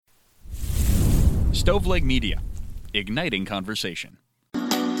Stoveleg Media, igniting conversation.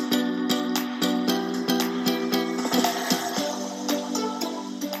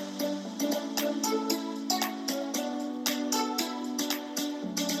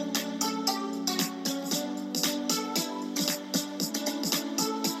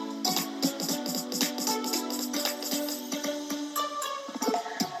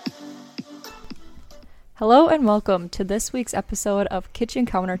 Hello and welcome to this week's episode of Kitchen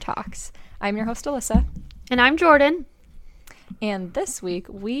Counter Talks. I'm your host, Alyssa. And I'm Jordan. And this week,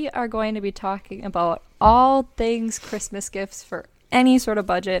 we are going to be talking about all things Christmas gifts for any sort of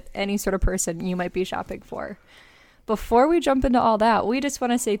budget, any sort of person you might be shopping for. Before we jump into all that, we just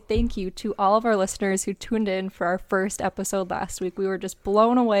want to say thank you to all of our listeners who tuned in for our first episode last week. We were just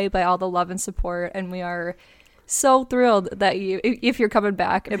blown away by all the love and support, and we are so thrilled that if you're coming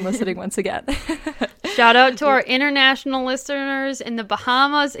back and listening once again. Shout out to our international listeners in the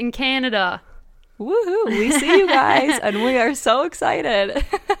Bahamas and Canada. Woohoo! We see you guys, and we are so excited.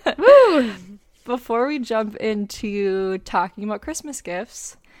 Woo! Before we jump into talking about Christmas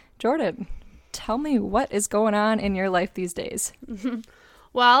gifts, Jordan, tell me what is going on in your life these days.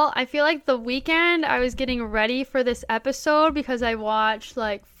 Well, I feel like the weekend I was getting ready for this episode because I watched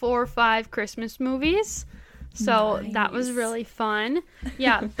like 4 or 5 Christmas movies. So nice. That was really fun.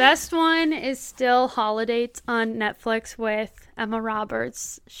 Yeah, best one is still Holidays on Netflix with Emma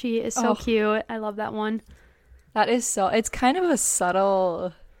Roberts. She is so cute. I love that one. That is it's kind of a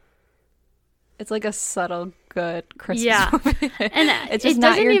subtle, it's like a subtle good Christmas movie. And it's just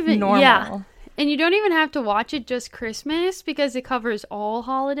not your normal. Yeah. And you don't even have to watch it just Christmas because it covers all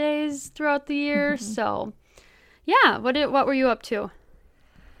holidays throughout the year. Mm-hmm. So, yeah, what were you up to?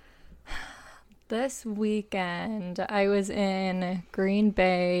 This weekend, I was in Green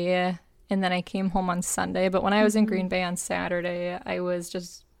Bay, and then I came home on Sunday. But when I was in Green Bay on Saturday, I was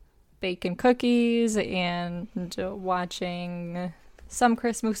just baking cookies and watching some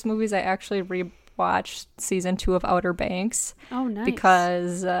Christmas movies. I actually rewatched season 2 of Outer Banks. Oh, nice.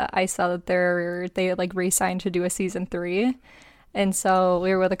 Because I saw that they re-signed to do a season 3. And so we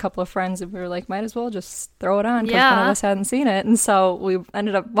were with a couple of friends, and we were like, might as well just throw it on because one of us hadn't seen it. And so we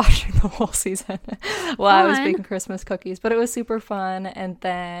ended up watching the whole season while I was baking Christmas cookies. But it was super fun. And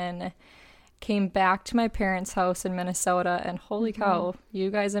then came back to my parents' house in Minnesota. And holy cow, you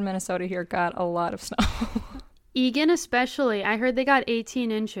guys in Minnesota here got a lot of snow. Egan especially. I heard they got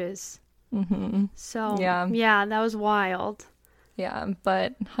 18 inches. Mm-hmm. So, yeah, that was wild. Yeah,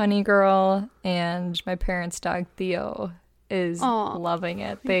 but Honey Girl and my parents' dog, Theo, is loving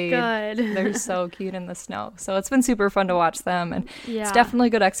it. They're so cute in the snow. So it's been super fun to watch them, and it's definitely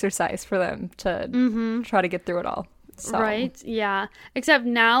good exercise for them to try to get through it all. So. Right? Yeah. Except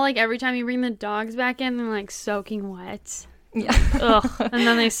now, like every time you bring the dogs back in, they're like soaking wet. Yeah. Ugh. And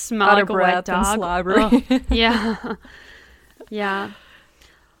then they smell out like of a breath wet dog. And slobbery. Yeah. Yeah.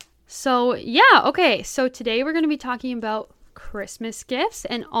 So yeah. Okay. So today we're going to be talking about Christmas gifts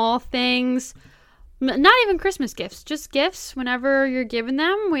and all things. Not even Christmas gifts, just gifts. Whenever you're giving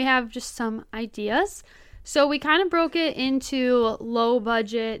them, we have just some ideas. So we kind of broke it into low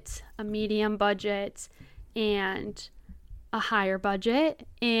budget, a medium budget, and a higher budget.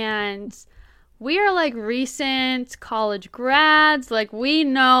 And we are like recent college grads. Like we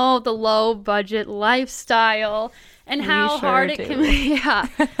know the low budget lifestyle and how hard it can be. Yeah.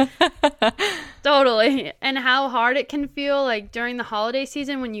 Totally. And how hard it can feel like during the holiday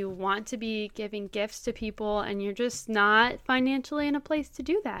season when you want to be giving gifts to people and you're just not financially in a place to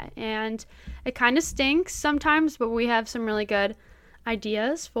do that. And it kind of stinks sometimes, but we have some really good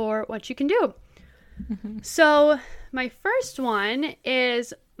ideas for what you can do. Mm-hmm. So my first one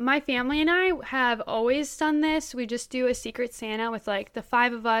is my family and I have always done this. We just do a Secret Santa with like the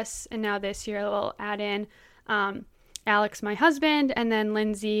 5 of us. And now this year we'll add in Alex, my husband, and then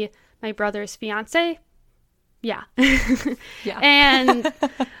Lindsay, my brother's fiance. Yeah. Yeah. And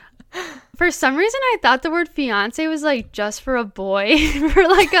for some reason, I thought the word fiance was like just for a boy for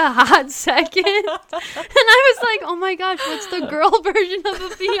like a hot second. And I was like, oh my gosh, what's the girl version of a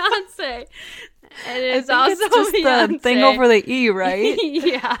fiance? It is also it's just Beyonce. The thing over the E, right?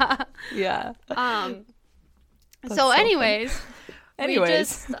 Yeah. Yeah. So anyways, we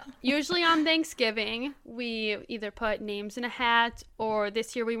just usually on Thanksgiving, we either put names in a hat, or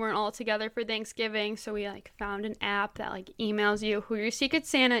this year we weren't all together for Thanksgiving, so we like found an app that like emails you who your Secret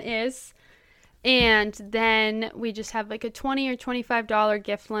Santa is, and then we just have like a $20 or $25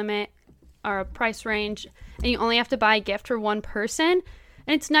 gift limit or a price range, and you only have to buy a gift for one person.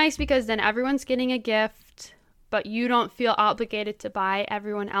 And it's nice because then everyone's getting a gift, but you don't feel obligated to buy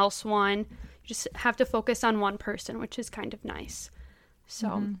everyone else one. You just have to focus on one person, which is kind of nice.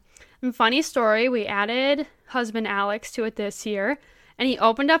 So, and funny story, we added husband Alex to it this year, and he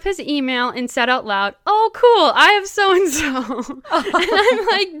opened up his email and said out loud, "Oh, cool, I have so-and-so." And I'm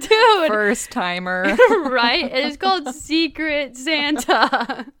like, dude. First timer. Right? It is called Secret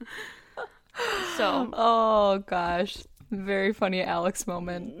Santa. So. Oh, gosh. Very funny Alex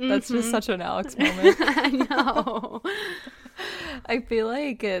moment. That's just such an Alex moment. I know. I feel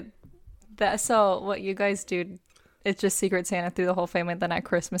like so what you guys do, it's just Secret Santa through the whole family. Then at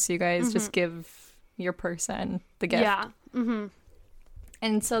Christmas, you guys just give your person the gift. Yeah. Mm-hmm.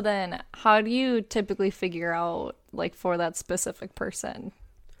 And so then how do you typically figure out, like, for that specific person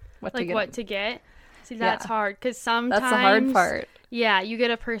what to get? What to get? See, that's Yeah. hard because sometimes... That's the hard part. Yeah, you get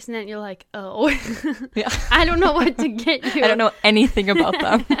a person that you're like, oh, Yeah. I don't know what to get you. I don't know anything about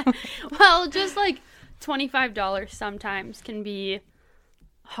them. Well, just like $25 sometimes can be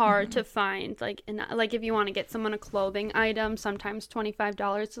hard to find. Like if you want to get someone a clothing item, sometimes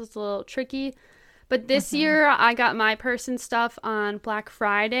 $25 is a little tricky. But this year, I got my person stuff on Black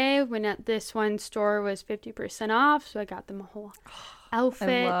Friday when at this one store was 50% off. So I got them a whole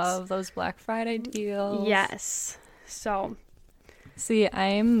outfit. I love those Black Friday deals. Yes. So. See,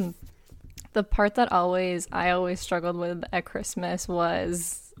 the part that I always struggled with at Christmas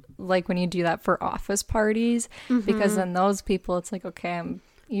was like when you do that for office parties, because then those people, it's like, okay, I'm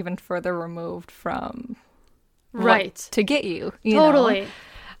even further removed from Right. what to get you Totally.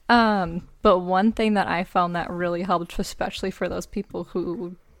 know? But one thing that I found that really helped, especially for those people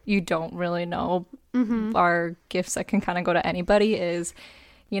who you don't really know are gifts that can kind of go to anybody, is,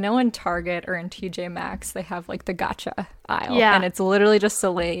 in Target or in TJ Maxx, they have like the gotcha aisle. Yeah. And it's literally just a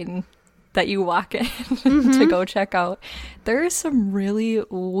lane that you walk in to go check out. There's some really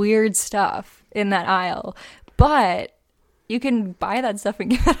weird stuff in that aisle, but you can buy that stuff and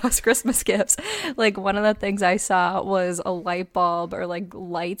give it as Christmas gifts. Like, one of the things I saw was a light bulb or like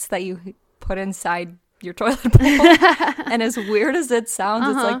lights that you put inside your toilet bowl. And as weird as it sounds,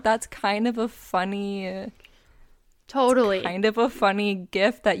 it's like, that's kind of a funny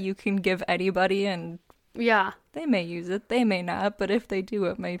gift that you can give anybody, and Yeah. they may use it, they may not, but if they do,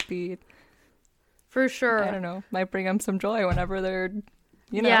 it might be, For sure. I don't know, might bring them some joy whenever they're,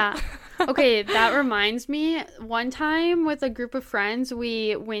 Yeah. Okay, that reminds me. One time with a group of friends,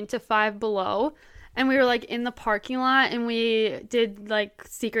 we went to Five Below, and we were like in the parking lot, and we did like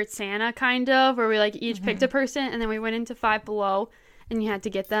Secret Santa kind of, where we like each picked a person, and then we went into Five Below, and you had to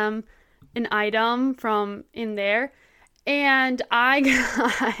get them an item from in there. And I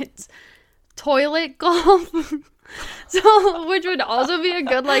got toilet golf. So, which would also be a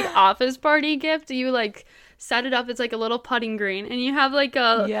good like office party gift. You like set it up, it's like a little putting green, and you have like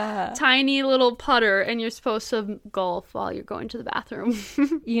a tiny little putter, and you're supposed to golf while you're going to the bathroom.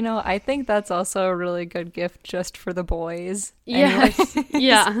 I think that's also a really good gift just for the boys. Yes.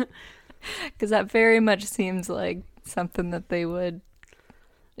 Yeah. Because that very much seems like something that they would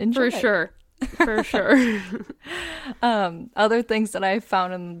enjoy. For sure. Other things that I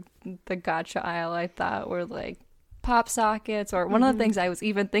found in the gotcha aisle I thought were like pop sockets, or one of the things I was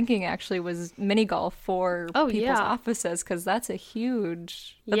even thinking actually was mini golf for people's offices, because that's a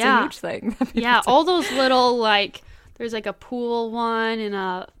huge thing. Yeah, all those little, like, there's like a pool one and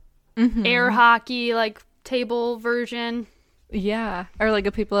a air hockey like table version. Yeah, or like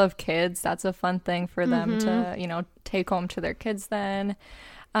if people have kids, that's a fun thing for them to take home to their kids then.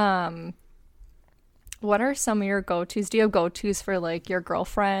 What are some of your go-tos? Do you have go-tos for like your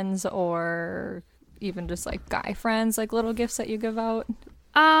girlfriends, or even just like guy friends, like little gifts that you give out?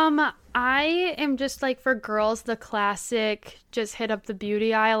 I am just like, for girls, the classic, just hit up the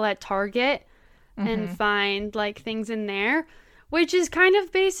beauty aisle at Target and find like things in there, which is kind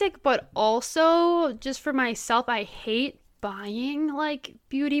of basic, but also just for myself, I hate buying like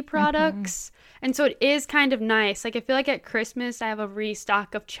beauty products. And so it is kind of nice. Like, I feel like at Christmas I have a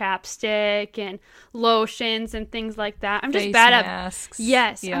restock of chapstick and lotions and things like that. I'm just Face bad masks.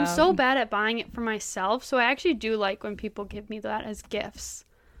 Yes, Yeah. I'm so bad at buying it for myself. So I actually do like when people give me that as gifts.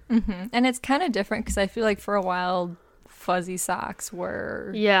 And it's kind of different because I feel like for a while fuzzy socks were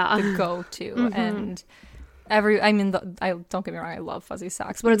the go-to. And I don't get me wrong, I love fuzzy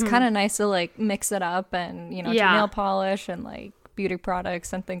socks, but it's kind of nice to like mix it up and do nail polish and like beauty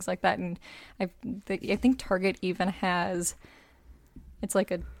products and things like that. And I think Target even has, it's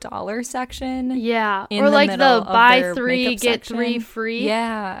like a dollar section. Yeah. In or the like middle the of buy their 3 makeup get section. 3 free.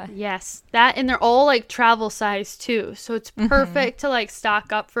 Yeah. Yes. That, and they're all like travel size too. So it's perfect to like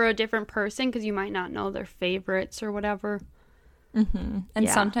stock up for a different person, because you might not know their favorites or whatever. And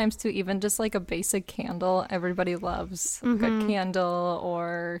Yeah. sometimes too, even just like a basic candle, everybody loves a good candle.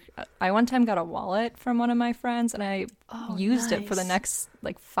 Or I one time got a wallet from one of my friends, and I used it for the nice. next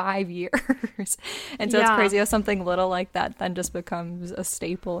like 5 years. And so it's Yeah. crazy how something little like that then just becomes a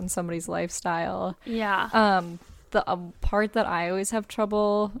staple in somebody's lifestyle. Yeah. The part that I always have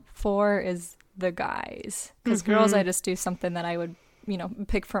trouble for is the guys, because girls, I just do something that I would,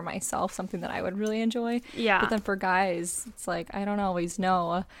 pick for myself, something that I would really enjoy. Yeah. But then for guys, it's like I don't always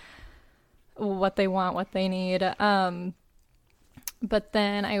know what they want, what they need. But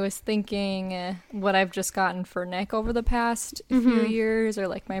then I was thinking what I've just gotten for Nick over the past few years, or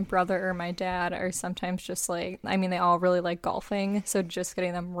like my brother or my dad, are sometimes just like, I mean, they all really like golfing. So just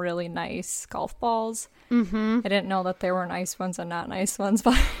getting them really nice golf balls. I didn't know that there were nice ones and not nice ones,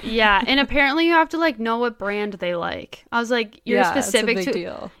 but Yeah, and apparently you have to like know what brand they like. I was like, you're yeah, specific it's a big to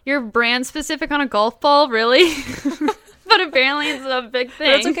deal. you're brand specific on a golf ball, really? But apparently it's a big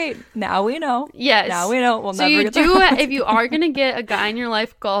thing. But it's okay. Now we know. Yes. Now we know. We'll So never you get do, that. if you are gonna get a guy in your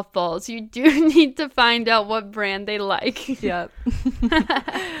life golf balls, you do need to find out what brand they like. Yep.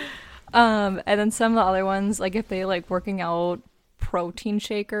 And then some of the other ones, like if they like working out, protein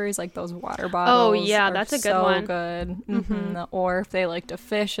shakers, like those water bottles. yeah, are that's a good so one. good. Or if they like to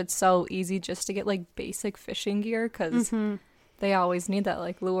fish, it's so easy just to get like basic fishing gear, because they always need that,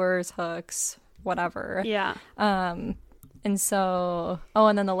 like lures, hooks, whatever. Yeah. And so,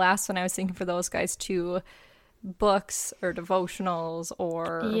 and then the last one I was thinking for those guys too, books or devotionals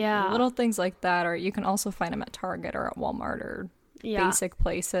or Yeah. little things like that, or you can also find them at Target or at Walmart or Yeah. basic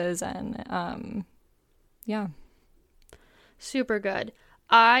places. And yeah. Super good.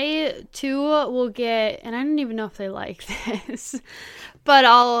 I too will get, and I don't even know if they like this, but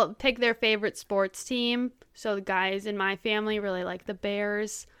I'll pick their favorite sports team. So the guys in my family really like the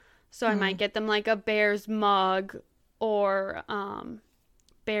Bears. So I might get them like a Bears mug or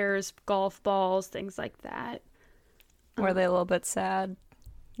Bears golf balls, things like that. Were they a little bit sad?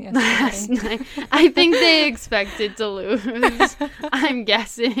 Last Yesterday? night. I think they expected to lose. I'm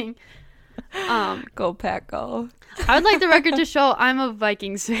guessing. Go Pack, go. I would like the record to show I'm a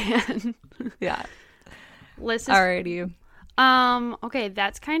Vikings fan. Yeah. Listen. Alrighty. Okay,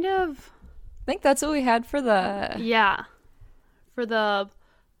 that's kind of I think that's what we had for the yeah. For the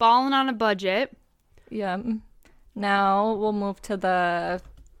balling on a budget. yeah. Now we'll move to the,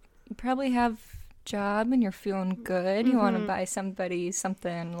 you probably have job and you're feeling good. You want to buy somebody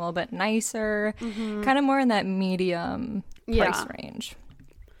something a little bit nicer, kind of more in that medium price range.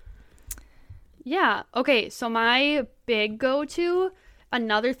 Yeah. Okay, so my big go-to,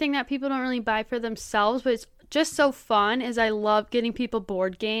 another thing that people don't really buy for themselves, but it's just so fun, is I love getting people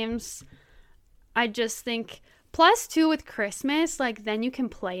board games. I just think, plus too with Christmas, like then you can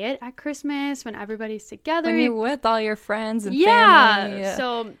play it at Christmas when everybody's together. When you're with all your friends and yeah. family.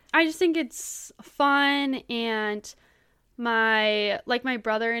 So I just think it's fun, and my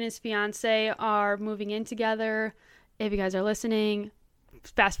brother and his fiance are moving in together. If you guys are listening,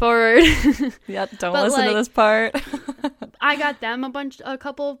 fast forward. Yeah, don't But, listen to like, this part. I got them a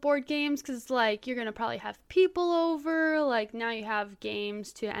couple of board games, because like you're gonna probably have people over. Like now you have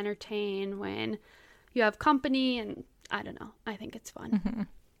games to entertain when you have company, and I don't know. I think it's fun.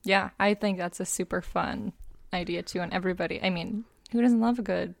 Yeah, I think that's a super fun idea too, and everybody, I mean, who doesn't love a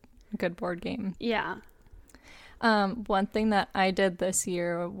good board game? Yeah. One thing that I did this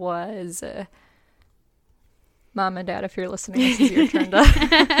year was Mom and Dad, if you're listening, this is your turn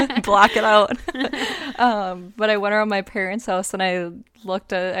to block it out. But I went around my parents' house and I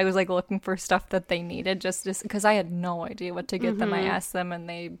was like looking for stuff that they needed, just because I had no idea what to get them. I asked them and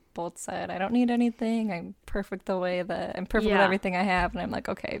they both said, I don't need anything. I'm perfect with Yeah. everything I have. And I'm like,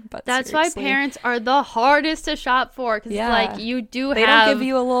 okay, but That's seriously, why parents are the hardest to shop for, because Yeah. like you do they have don't give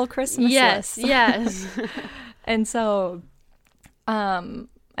you a little Christmas yes, list. yes. And so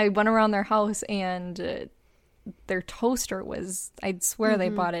I went around their house and their toaster was, I'd swear they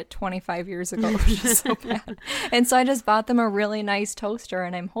bought it 25 years ago, which is so bad. And so I just bought them a really nice toaster,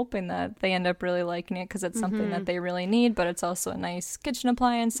 and I'm hoping that they end up really liking it, because it's something that they really need, but it's also a nice kitchen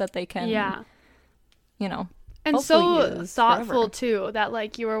appliance that they can, Yeah. And hopefully so use thoughtful forever. too, that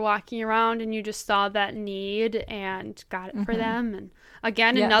like you were walking around and you just saw that need and got it for them. And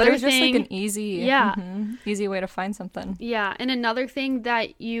again, Yeah, but another it was just thing, like an easy, Yeah. easy way to find something. yeah, and another thing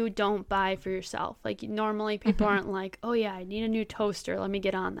that you don't buy for yourself. Like normally people aren't like, oh yeah, I need a new toaster, let me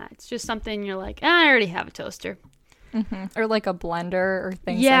get on that. It's just something you're like, I already have a toaster. Or like a blender or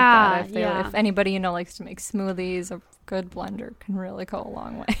things Yeah, like that. yeah. If anybody likes to make smoothies, a good blender can really go a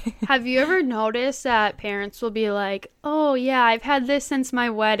long way. Have you ever noticed that parents will be like, "Oh yeah, I've had this since my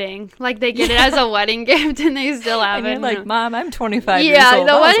wedding." Like they get it as a wedding gift and they still have And it. you're like, Mom, I'm 25 years yeah, old.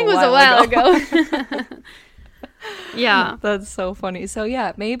 the That wedding was a while ago. Yeah. That's so funny. So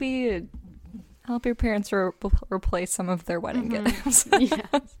yeah, maybe help your parents replace some of their wedding gifts.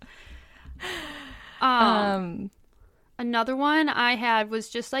 Yes. Another one I had was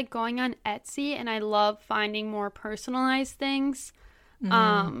just like going on Etsy, and I love finding more personalized things.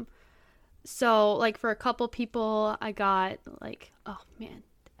 So like for a couple people, I got like, oh man,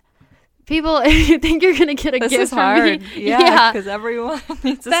 people, if you think you're gonna get a This gift is from hard. me, Yeah, because everyone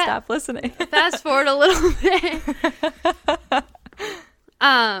needs to stop listening. Fast forward a little bit.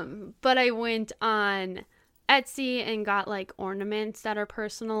 But I went on Etsy and got like ornaments that are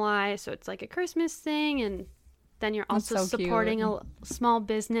personalized, so it's like a Christmas thing, and then you're also That's so supporting cute. a small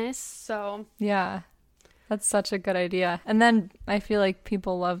business. So Yeah, that's such a good idea. And then I feel like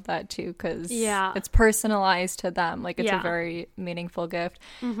people love that too because Yeah. it's personalized to them. Like it's Yeah. a very meaningful gift.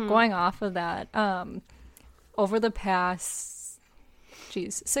 Going off of that, over the past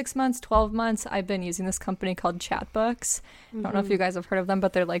 6 months, 12 months, I've been using this company called Chatbooks. I don't know if you guys have heard of them,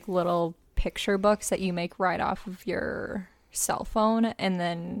 but they're like little picture books that you make right off of your cell phone, and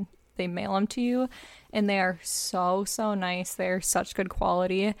then they mail them to you, and they are so nice. They're such good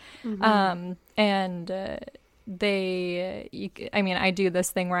quality. I do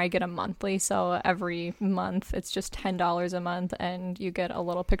this thing where I get a monthly, so every month it's just $10 a month, and you get a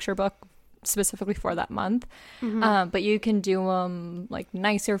little picture book specifically for that month. But you can do them like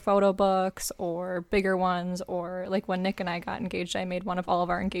nicer photo books or bigger ones, or like when Nick and I got engaged, I made one of all of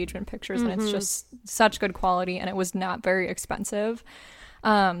our engagement pictures, and it's just such good quality, and it was not very expensive.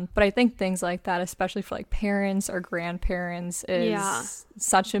 But I think things like that, especially for like parents or grandparents, is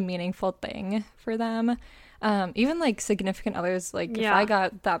such a meaningful thing for them. Even like significant others, like if I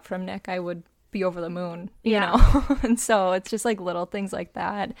got that from Nick, I would be over the moon, you know? And so it's just like little things like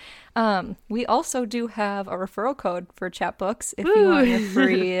that. We also do have a referral code for Chatbooks. If you want your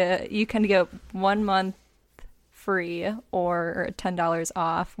free, you can get 1 month free or $10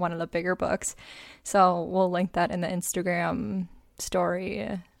 off one of the bigger books. So we'll link that in the Instagram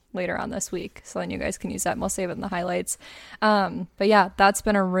story later on this week, so then you guys can use that, and we'll save it in the highlights. But yeah, that's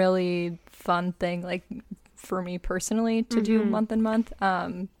been a really fun thing, like for me personally, to do month and month.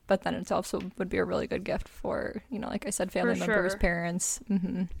 But then it's also would be a really good gift for, like I said, family For members, sure. parents.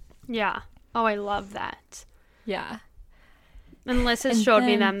 yeah. Oh, I love that. Yeah, And Liz has And showed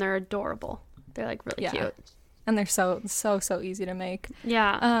me then- them. They're adorable. They're like really cute. and they're so easy to make.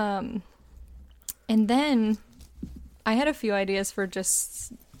 Yeah. And then I had a few ideas for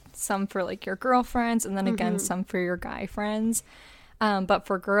just some for like your girlfriends, and then again some for your guy friends. But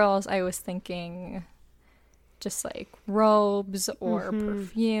for girls, I was thinking just like robes or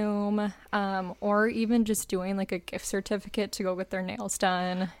perfume, or even just doing like a gift certificate to go get their nails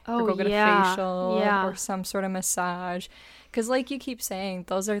done, or Oh, go get yeah. a facial, Yeah. or some sort of massage. Because like you keep saying,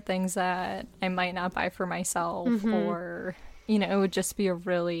 those are things that I might not buy for myself, or it would just be a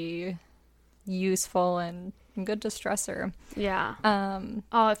really useful and good distressor. Yeah.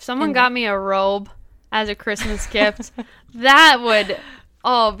 Oh, If someone got me a robe as a Christmas gift, that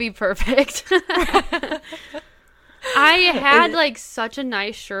would be perfect. I had like such a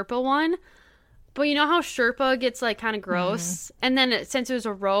nice Sherpa one, but you know how Sherpa gets like kind of gross, and then since it was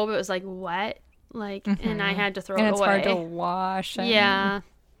a robe, it was like wet, like, and I had to throw and it it's away. hard to wash. And, Yeah.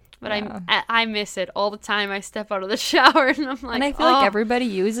 But Yeah. I miss it all the time. I step out of the shower and I'm like, and I feel like everybody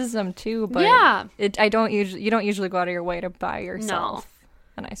uses them too, but Yeah. you don't usually go out of your way to buy yourself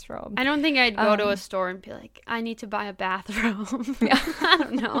a nice robe. I don't think I'd go to a store and be like, I need to buy a bathrobe. I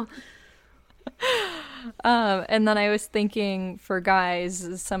don't know. And then I was thinking for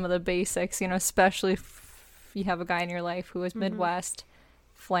guys, some of the basics, especially if you have a guy in your life who is Midwest,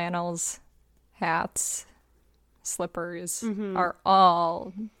 flannels, hats, slippers are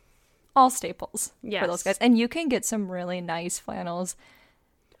all staples for those Yes. guys. And you can get some really nice flannels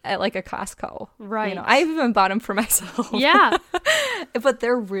at like a Costco. Right. I've even bought them for myself. Yeah. But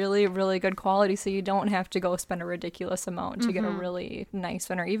they're really, really good quality, so you don't have to go spend a ridiculous amount to get a really nice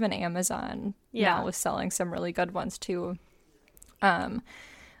one. Or even Amazon now is selling some really good ones too. And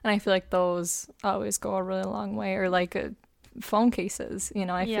I feel like those always go a really long way. Or like phone cases.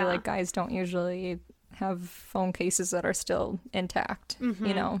 I feel like guys don't usually have phone cases that are still intact.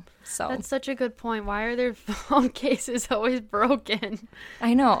 So That's such a good point. Why are their phone cases always broken?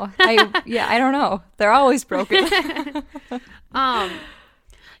 I know. I don't know. They're always broken.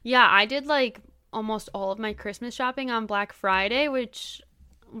 Yeah, I did like almost all of my Christmas shopping on Black Friday, which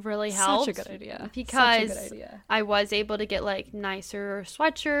really helped. Such a good idea. Because Such a good idea. I was able to get like nicer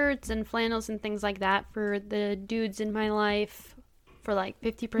sweatshirts and flannels and things like that for the dudes in my life for like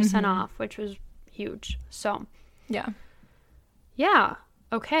 50% off, which was huge. So, Yeah. yeah.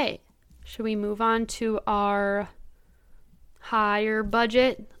 Okay. Should we move on to our higher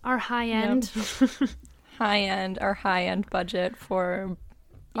budget, our high end? Our high end budget for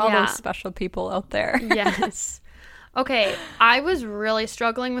all those special people out there. Yes. Okay, I was really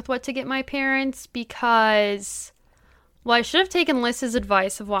struggling with what to get my parents because, well, I should have taken Liz's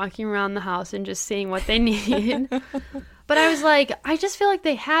advice of walking around the house and just seeing what they need. But I was like, I just feel like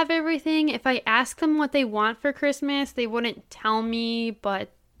they have everything. If I ask them what they want for Christmas, they wouldn't tell me, but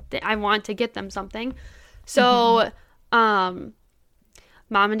I want to get them something. So, Mom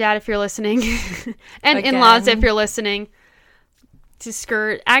and Dad, if you're listening, and Again. in-laws, if you're listening, to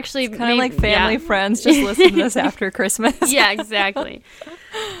skirt. Actually, Kind of like family, friends, just listen to this after Christmas. Yeah, exactly.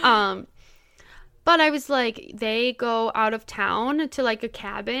 But I was like, they go out of town to like a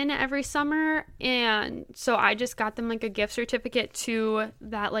cabin every summer, and so I just got them like a gift certificate to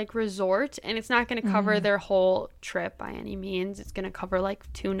that like resort, and it's not going to cover their whole trip by any means. It's going to cover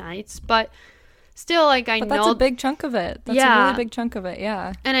like 2 nights, but still, like I But know that's a big chunk of it. That's a really big chunk of it.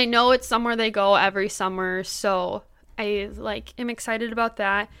 Yeah. and I know it's somewhere they go every summer, so I like am excited about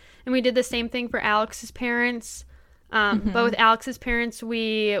that. And we did the same thing for Alex's parents. But with Alex's parents,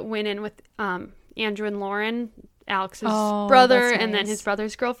 we went in with Andrew and Lauren, Alex's brother, that's and then nice. his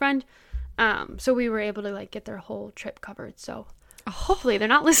brother's girlfriend. So we were able to like get their whole trip covered. So hopefully they're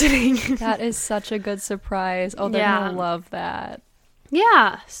not listening. That is such a good surprise. Oh, they're Yeah. going to love that.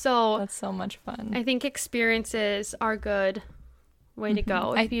 Yeah. So That's so much fun. I think experiences are good way to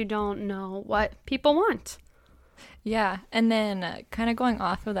go if you don't know what people want. Yeah, and then kind of going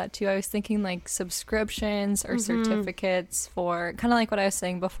off of that too, I was thinking like subscriptions or certificates for kind of like what I was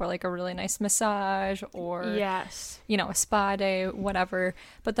saying before, like a really nice massage or, Yes. you know, a spa day, whatever.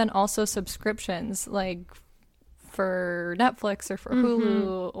 But then also subscriptions like for Netflix or for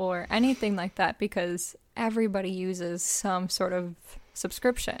Hulu or anything like that, because everybody uses some sort of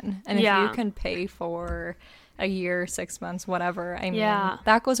subscription. And if Yeah. you can pay for a year, 6 months, whatever, I mean, Yeah.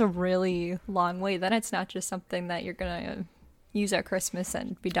 that goes a really long way. Then it's not just something that you're going to use at Christmas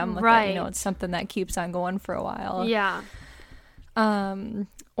and be done with it. You know, Right. it's something that keeps on going for a while. Yeah.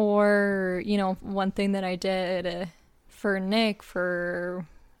 Or, you know, one thing that I did for Nick for,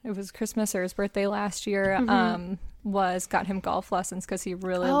 it was Christmas or his birthday last year, was got him golf lessons because he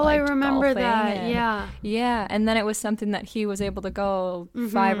really Oh, I liked remember golfing, that. and- Yeah. Yeah, and then it was something that he was able to go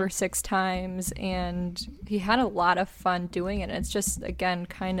 5 or 6 times, and he had a lot of fun doing it. It's just, again,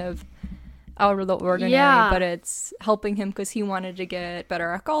 kind of out of the ordinary, Yeah. but it's helping him because he wanted to get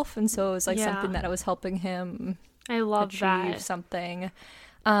better at golf, and so it was like Yeah. something that was helping him I love achieve that. something.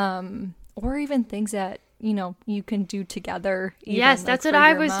 Or even things that, you know, you can do together. Even, Yes, like, that's for what I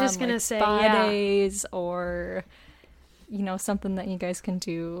your was mom, just gonna like say, spa yeah. days, or, you know, something that you guys can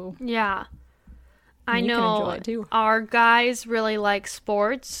do. Yeah. I And you can enjoy know it, too. our guys really like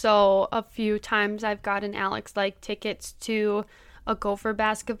sports, so a few times I've gotten Alex like tickets to a Gopher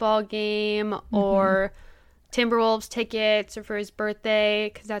basketball game or Timberwolves tickets, or for his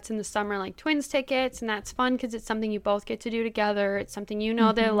birthday, because that's in the summer, like Twins tickets, and that's fun because it's something you both get to do together. It's something you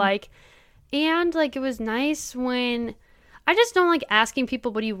know they like. And like it was nice when I just don't like asking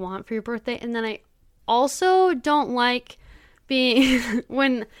people, what do you want for your birthday? And then I also don't like being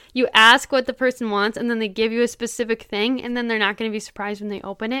when you ask what the person wants and then they give you a specific thing and then they're not going to be surprised when they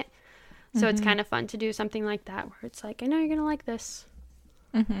open it. So it's kind of fun to do something like that where it's like, I know you're going to like this.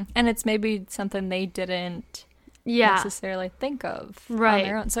 And it's maybe something they didn't Yeah. necessarily think of Right. on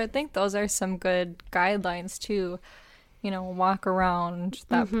their own. So I think those are some good guidelines too. You know, walk around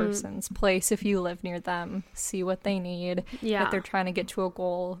that person's place if you live near them, see what they need. Yeah. If they're trying to get to a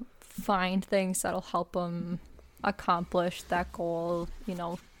goal, find things that'll help them accomplish that goal. You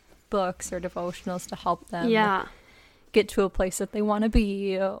know, books or devotionals to help them Yeah. get to a place that they want to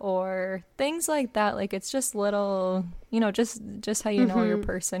be, or things like that. Like, it's just little, you know, just how you know your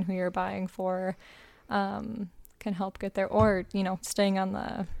person who you're buying for can help get there. Or, you know, staying on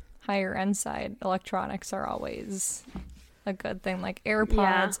the higher end side, electronics are always a good thing. Like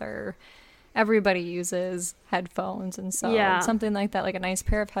AirPods are, everybody uses headphones, and so something like that, like a nice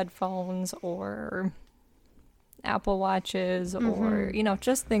pair of headphones or Apple Watches or, you know,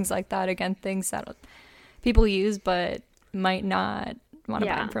 just things like that. Again, things that people use but might not want to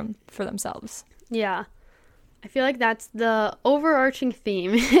buy them for themselves. Yeah. I feel like that's the overarching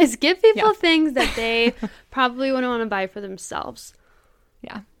theme is give people things that they probably wouldn't want to buy for themselves.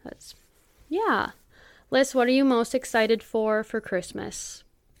 Yeah. That's Yeah. Liz, what are you most excited for Christmas?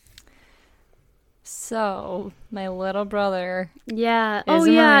 So, my little brother, Yeah. Is Oh, a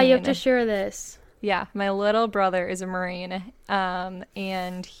yeah, you have Marine. to share this. yeah, my little brother is a Marine. And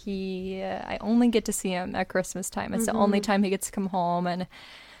I only get to see him at Christmas time. It's the only time he gets to come home. And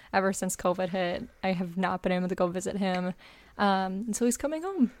ever since COVID hit, I have not been able to go visit him. And so he's coming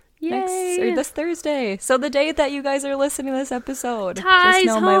home. Yay. This Thursday. So the day that you guys are listening to this episode, Ty's just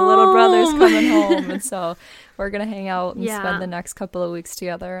know my little brother's home. coming home. And so we're going to hang out and Yeah. spend the next couple of weeks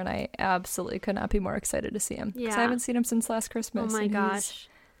together. And I absolutely could not be more excited to see him. Because Yeah. I haven't seen him since last Oh Christmas. my and gosh.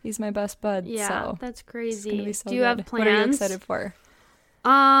 He's my best bud. Yeah, So that's it's gonna crazy. be so Do you good. have plans? What are you excited for?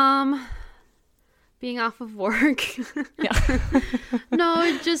 Being off of work. Yeah.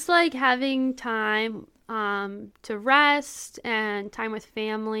 No, just like having time to rest and time with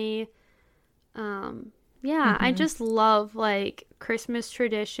family. Yeah, I just love like Christmas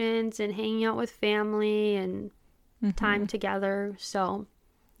traditions and hanging out with family and time together. So,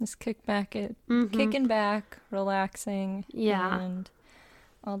 Just kicking back, relaxing. Yeah. And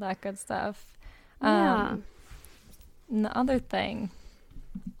all that good stuff. yeah. And the other thing,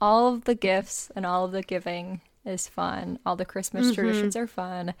 all of the gifts and all of the giving is fun. All the Christmas traditions are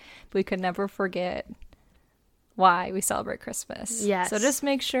fun. But we could never forget why we celebrate Christmas. Yes. So just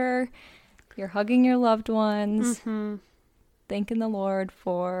make sure you're hugging your loved ones, thanking the Lord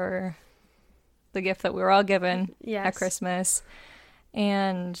for the gift that we were all given Yes. at Christmas,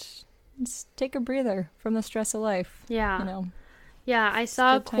 and just take a breather from the stress of life. Yeah. You know, Yeah, I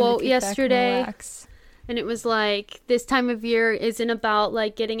saw a good time to quote kick back and yesterday. relax. And it was like, this time of year isn't about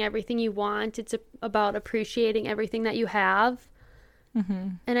like getting everything you want. It's about appreciating everything that you have.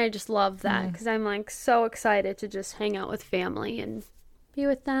 And I just love that because I'm like so excited to just hang out with family and be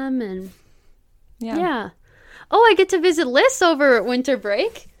with them. And yeah. Oh, I get to visit Liz over winter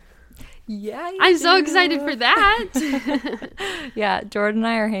break. Yeah, you I'm so do. excited for that. Yeah, Jordan and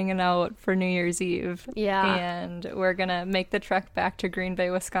I are hanging out for New Year's Eve. Yeah. And we're going to make the trek back to Green Bay,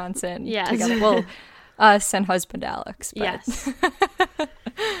 Wisconsin. Yes. Together. Well, us and husband Alex. But Yes.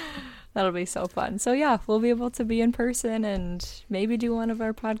 that'll be so fun. So, yeah, we'll be able to be in person and maybe do one of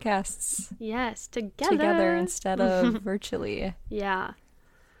our podcasts Yes. together instead of virtually. Yeah.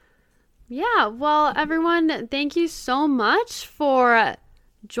 Yeah. Well, everyone, thank you so much for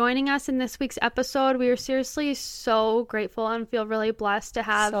joining us in this week's episode. We are seriously so grateful and feel really blessed to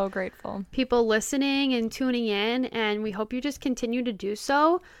have So grateful. people listening and tuning in, and we hope you just continue to do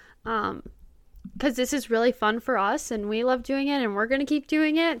so because this is really fun for us and we love doing it and we're going to keep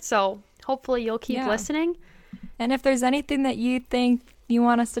doing it. So hopefully you'll keep listening. And if there's anything that you think you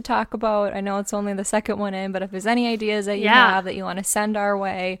want us to talk about, I know it's only the second one in, but if there's any ideas that you have that you want to send our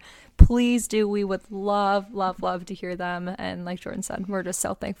way, please do. We would love to hear them. And like Jordan said, we're just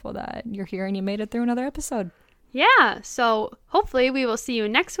so thankful that you're here and you made it through another episode. Yeah. So hopefully we will see you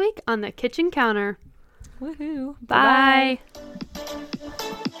next week on the kitchen counter. Woohoo. Bye. Bye-bye.